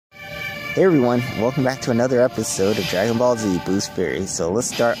Hey everyone, welcome back to another episode of Dragon Ball Z Boost Fury. So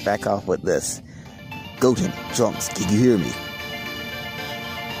let's start back off with this. Goten, Trunks, can you hear me?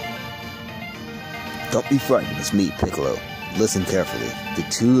 Don't be frightened, it's me, Piccolo. Listen carefully. The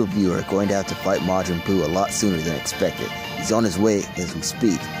two of you are going to have to fight Majin Buu a lot sooner than expected. He's on his way as we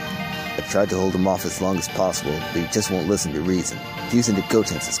speak. I've tried to hold him off as long as possible, but he just won't listen to reason. Fuse into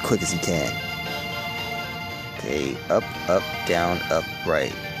Gotenks as quick as he can. Okay, up, down, up,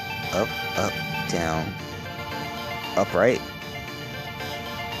 right. Up, down, up, right.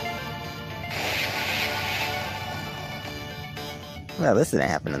 Well, this didn't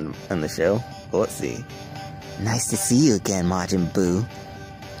happen in the show. But let's see. Nice to see you again, Majin Buu.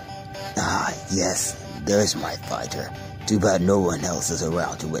 Ah, yes, there's my fighter. Too bad no one else is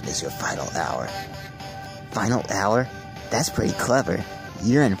around to witness your final hour. Final hour? That's pretty clever.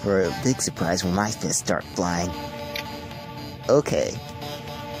 You're in for a big surprise when my fists start flying. Okay.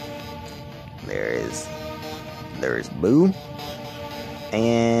 There's Buu.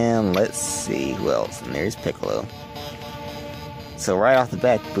 And let's see who else. And there's Piccolo. So right off the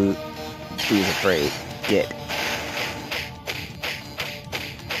bat, Buu's afraid. Get.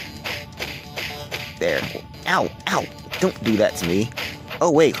 There. Ow, ow. Don't do that to me.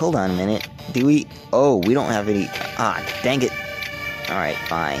 Oh wait, hold on a minute. Do we? Oh, we don't have any. Ah, dang it. Alright,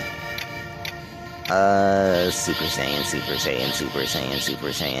 fine. Super Saiyan, Super Saiyan, Super Saiyan, Super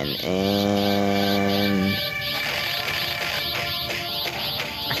Saiyan, and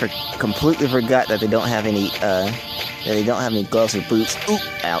I completely forgot that they don't have any, gloves or boots. Ooh,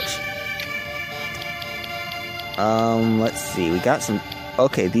 ouch. Let's see, we got some,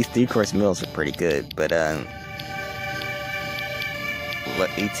 okay, these 3-course meals are pretty good, but,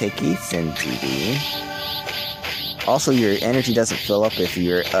 let me take these into the, also your energy doesn't fill up if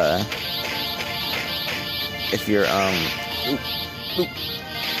you're, if you're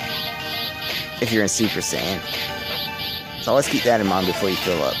in Super Saiyan. So always keep that in mind before you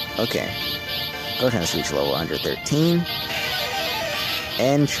fill up. Okay. Gohan has reached level 113.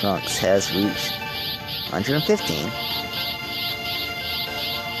 And Trunks has reached 115.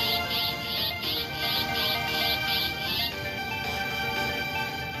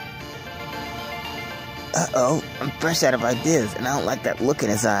 Uh-oh, I'm fresh out of ideas, and I don't like that look in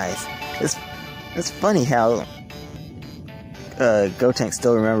his eyes. It's funny how Gotenks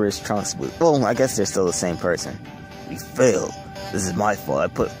still remembers Trunks. Well, I guess they're still the same person. We failed. This is my fault. I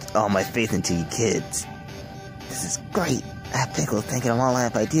put all my faith into you kids. This is great. I have Piccolo thinking I'm all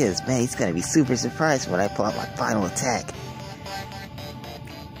out of ideas. Man, he's gonna be super surprised when I pull out my final attack.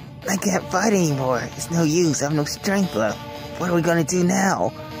 I can't fight anymore. It's no use. I have no strength left. What are we gonna do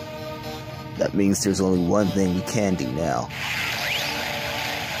now? That means there's only one thing we can do now.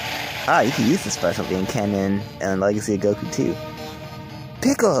 Ah, you can use the specialty in Canon and Legacy of Goku too.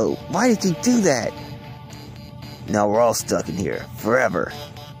 Piccolo, why did you do that? Now we're all stuck in here, forever.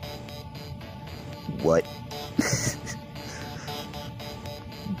 What?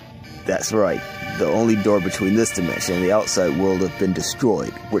 That's right. The only door between this dimension and the outside world have been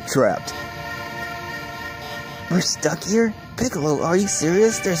destroyed. We're trapped. We're stuck here? Piccolo, are you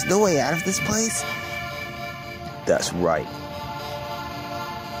serious? There's no way out of this place? That's right.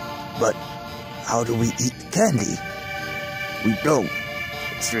 But how do we eat the candy? We don't.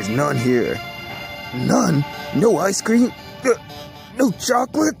 There's none here. None? No ice cream? No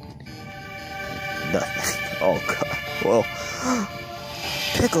chocolate? Nothing. Oh god. Well,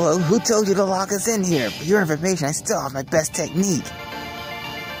 Piccolo, who told you to lock us in here? For your information, I still have my best technique.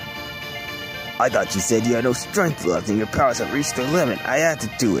 I thought you said you had no strength left and your powers have reached their limit. I had to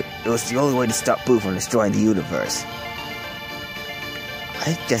do it. It was the only way to stop Buu from destroying the universe.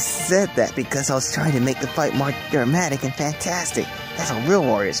 I just said that because I was trying to make the fight more dramatic and fantastic. That's a real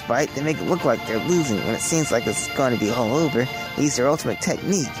warrior's fight. They make it look like they're losing when it seems like it's going to be all over. They use their ultimate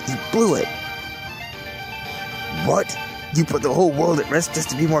technique. You blew it. What? You put the whole world at risk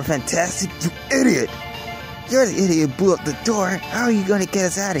just to be more fantastic? You idiot! You're the idiot who blew up the door. How are you going to get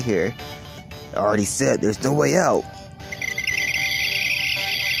us out of here? I already said there's no way out.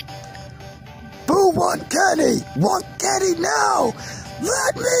 Buu want candy! Want candy now!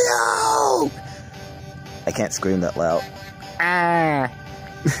 Let me out! I can't scream that loud. Ah!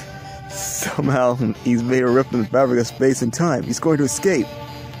 Somehow, he's made a rip in the fabric of space and time. He's going to escape.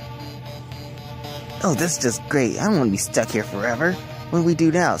 Oh, this is just great. I don't want to be stuck here forever. What do we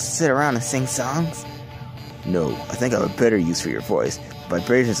do now? Sit around and sing songs? No, I think I have a better use for your voice. The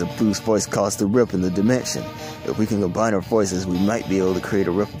vibrations of Buu's voice caused the rip in the dimension. If we can combine our voices, we might be able to create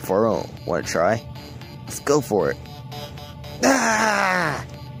a rip of our own. Want to try? Let's go for it. Ah!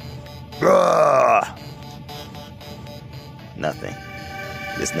 Ah! Nothing.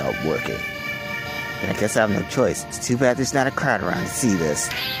 It's not working. Then I guess I have no choice. It's too bad there's not a crowd around to see this.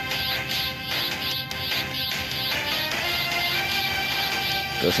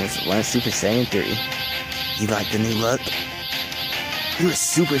 Gotenks learn Super Saiyan 3. You like the new look? You're a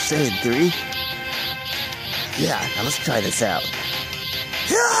Super Saiyan 3? Yeah, now let's try this out.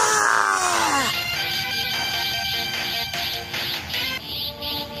 Ah!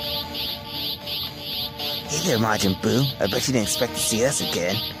 Hey there, Majin Buu. I bet you didn't expect to see us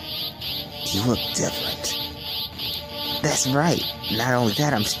again. You look different. That's right. Not only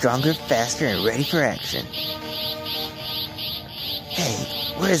that, I'm stronger, faster, and ready for action. Hey,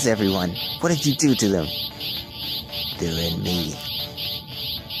 where is everyone? What did you do to them? They're in me.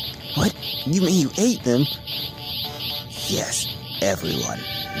 What? You mean you ate them? Yes, everyone.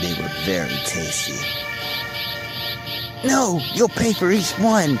 They were very tasty. No! You'll pay for each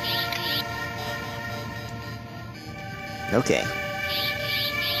one! Okay.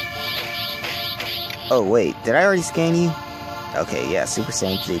 Oh, wait. Did I already scan you? Okay, yeah. Super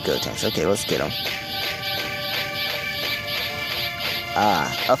Saiyan 3 Gotenks. Okay, let's get them.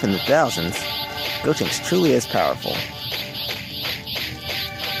 Ah, up in the thousands. Gotenks truly is powerful.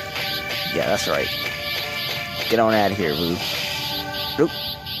 Yeah, that's right. Get on out of here, Boo. Nope.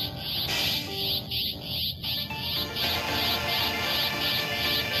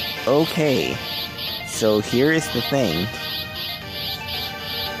 Okay. So here is the thing.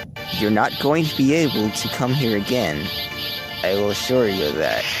 You're not going to be able to come here again. I will assure you of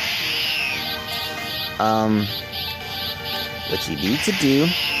that. What you need to do...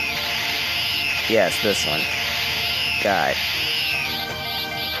 Yes, this one. God.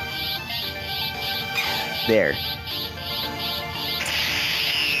 There.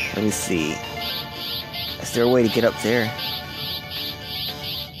 Let me see. Is there a way to get up there?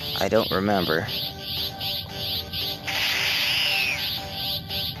 I don't remember.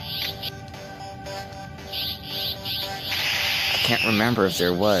 I can't remember if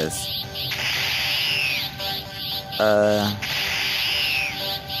there was.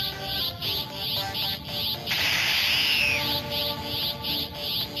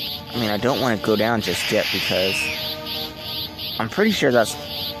 I mean, I don't want to go down just yet because I'm pretty sure that's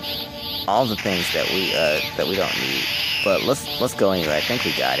all the things that we don't need. But let's go anyway. I think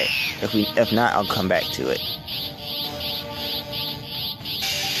we got it. If not, I'll come back to it.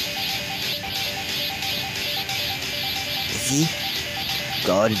 Is he?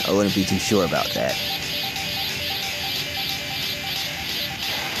 God, I wouldn't be too sure about that.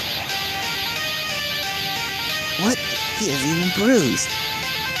 What? He is even bruised.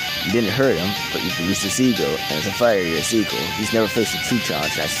 You didn't hurt him, but you bruised his ego, and as a fighter, you're a sequel. He's never faced a true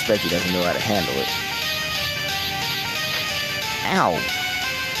challenge, and I suspect he doesn't know how to handle it. Ow!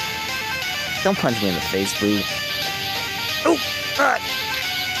 Don't punch me in the face, Boo. Oh! Ah!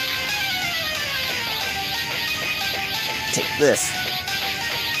 Take this.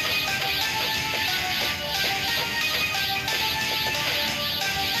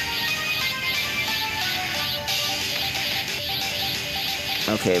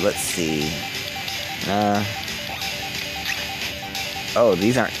 Okay, let's see. Oh,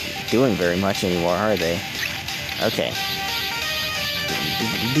 these aren't doing very much anymore, are they? Okay.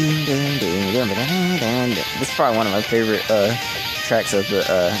 This is probably one of my favorite tracks of the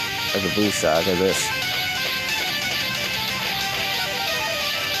Buu saga. This.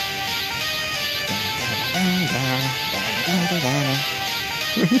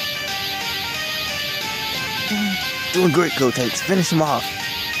 Doing great, Gotenks. Finish him off.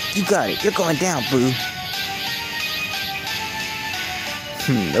 You got it. You're going down, Boo.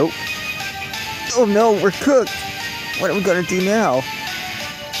 Nope. Oh no, we're cooked. What are we gonna do now?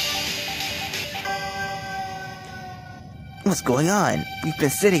 What's going on? We've been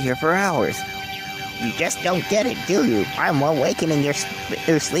sitting here for hours. You just don't get it, do you? I'm awakening your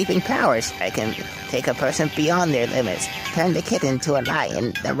sleeping powers. I can take a person beyond their limits, turn the kitten into a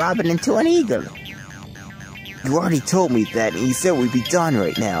lion, the robin into an eagle. You already told me that, and you said we'd be done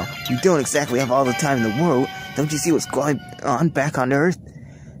right now. You don't exactly have all the time in the world. Don't you see what's going on back on Earth?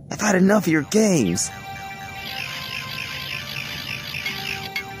 I've had enough of your games.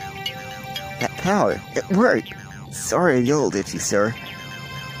 That power, it worked. Sorry I yelled at you, sir.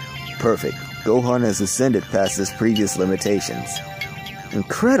 Perfect. Gohan has ascended past his previous limitations.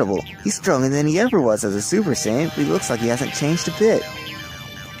 Incredible! He's stronger than he ever was as a Super Saiyan, but he looks like he hasn't changed a bit.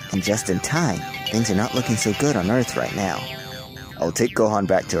 And just in time. Things are not looking so good on Earth right now. I'll take Gohan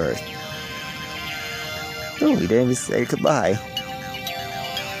back to Earth. Oh, he didn't even say goodbye.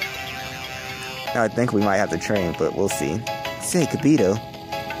 Now I think we might have to train, but we'll see. Say, Kabito.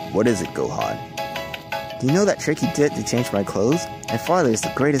 What is it, Gohan? Do you know that trick he did to change my clothes? My father is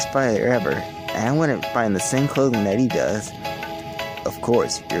the greatest fighter ever, and I wouldn't find the same clothing that he does. Of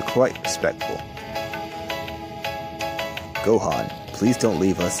course, you're quite respectful. Gohan, please don't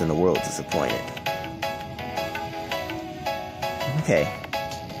leave us in the world disappointed. Okay.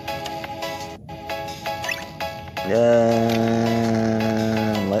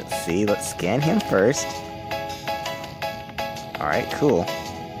 Let's see. Let's scan him first. Alright, cool.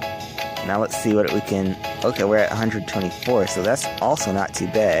 Now let's see what we can... Okay, we're at 124, so that's also not too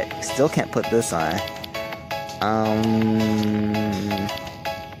bad. Still can't put this on.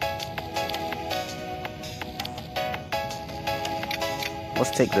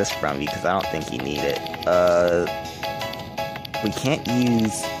 Let's take this from you, because I don't think you need it. We can't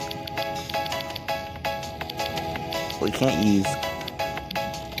use...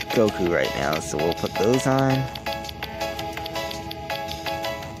 Goku right now, so we'll put those on.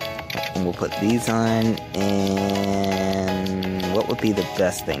 And we'll put these on, and what would be the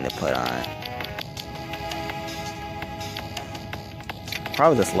best thing to put on?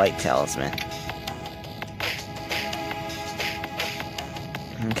 Probably this light talisman.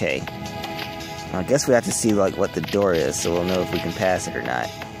 Okay. Well, I guess we have to see like what the door is, so we'll know if we can pass it or not.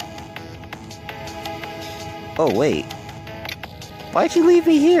 Oh wait. Why'd you leave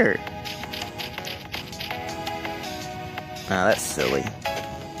me here? Oh, that's silly.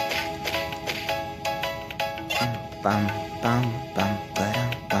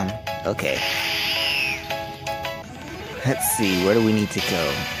 Okay. Let's see, where do we need to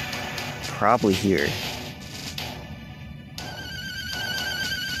go? Probably here.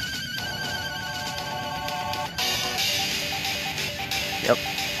 Yep.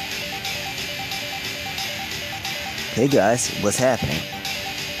 Hey guys, what's happening?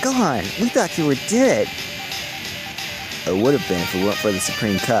 Gohan, we thought you were dead! I would have been if it weren't for the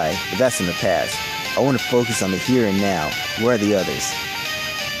Supreme Kai, but that's in the past. I want to focus on the here and now. Where are the others?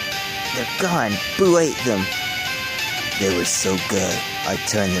 They're gone! Buu ate them! They were so good, I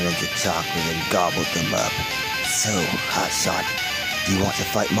turned them into chocolate and gobbled them up. So, Hotshot, do you want to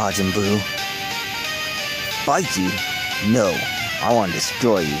fight Majin Buu? Fight you? No, I want to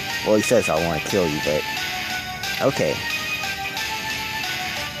destroy you. Well, he says I want to kill you, but... Okay.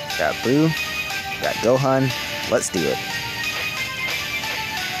 Got Buu. Got Gohan. Let's do it.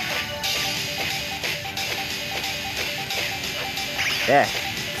 Yeah.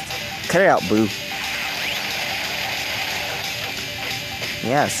 Cut it out, Buu.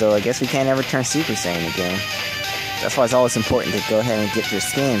 Yeah, so I guess we can't ever turn Super Saiyan again. That's why it's always important to go ahead and get your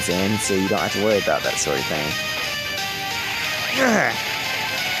scans in, so you don't have to worry about that sort of thing.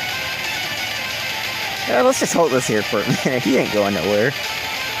 Yeah, let's just hold this here for a minute. He ain't going nowhere.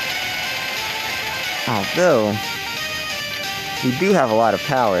 Although, we do have a lot of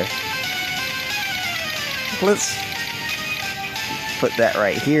power. Let's put that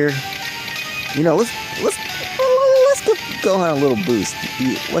right here. You know, let's give Gohan a little boost.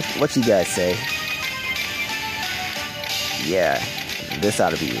 What you guys say? Yeah, this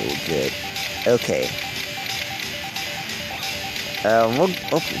ought to be real good. Okay. We'll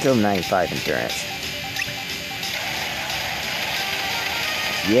give him 95 endurance.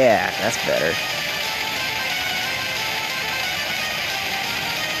 Yeah, that's better.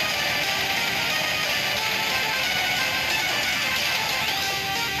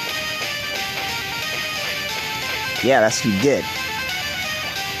 Yeah, that's too good.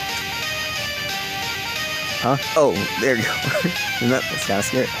 Huh? Oh, there you go. That's kind of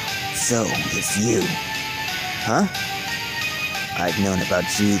scary. So, it's you. Huh? I've known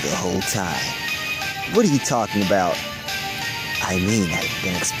about you the whole time. What are you talking about? I mean, I've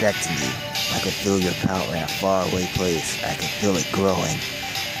been expecting you. I could feel your power in a faraway place. I could feel it growing.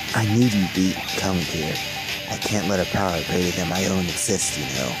 I knew you'd come here. I can't let a power greater than my own exist, you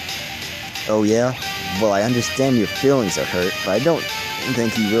know. Oh yeah? Well, I understand your feelings are hurt, but I don't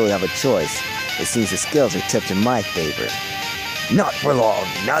think you really have a choice. It seems the scales are tipped in my favor. Not for long.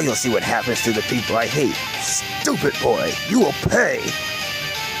 Now you'll see what happens to the people I hate. Stupid boy, you will pay!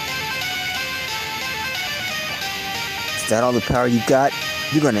 Is that all the power you got?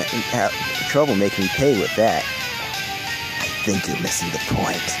 You're gonna have trouble making me pay with that. I think you're missing the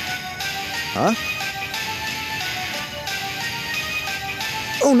point. Huh?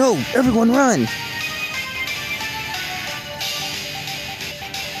 Oh no! Everyone run!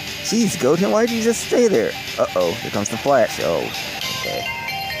 Jeez, Goten, why'd you just stay there? Uh-oh, here comes the flash. Oh, okay.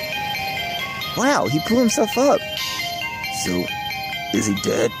 Wow, he blew himself up. So, is he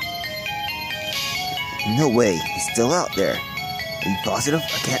dead? No way, he's still out there. Are you positive?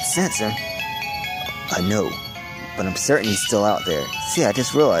 I can't sense him. I know, but I'm certain he's still out there. See, I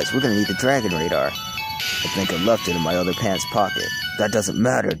just realized we're gonna need the Dragon Radar. I think I left it in my other pants pocket. That doesn't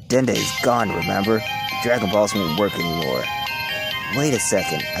matter. Dende is gone, remember? Dragon Balls won't work anymore. Wait a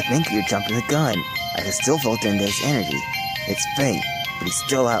second. I think you're jumping the gun. I can still feel Dende's energy. It's faint, but he's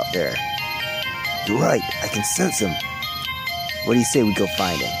still out there. You're right. I can sense him. What do you say we go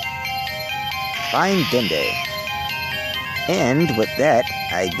find him? Find Dende. And with that,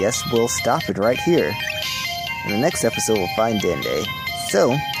 I guess we'll stop it right here. In the next episode, we'll find Dende.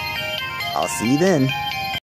 So, I'll see you then.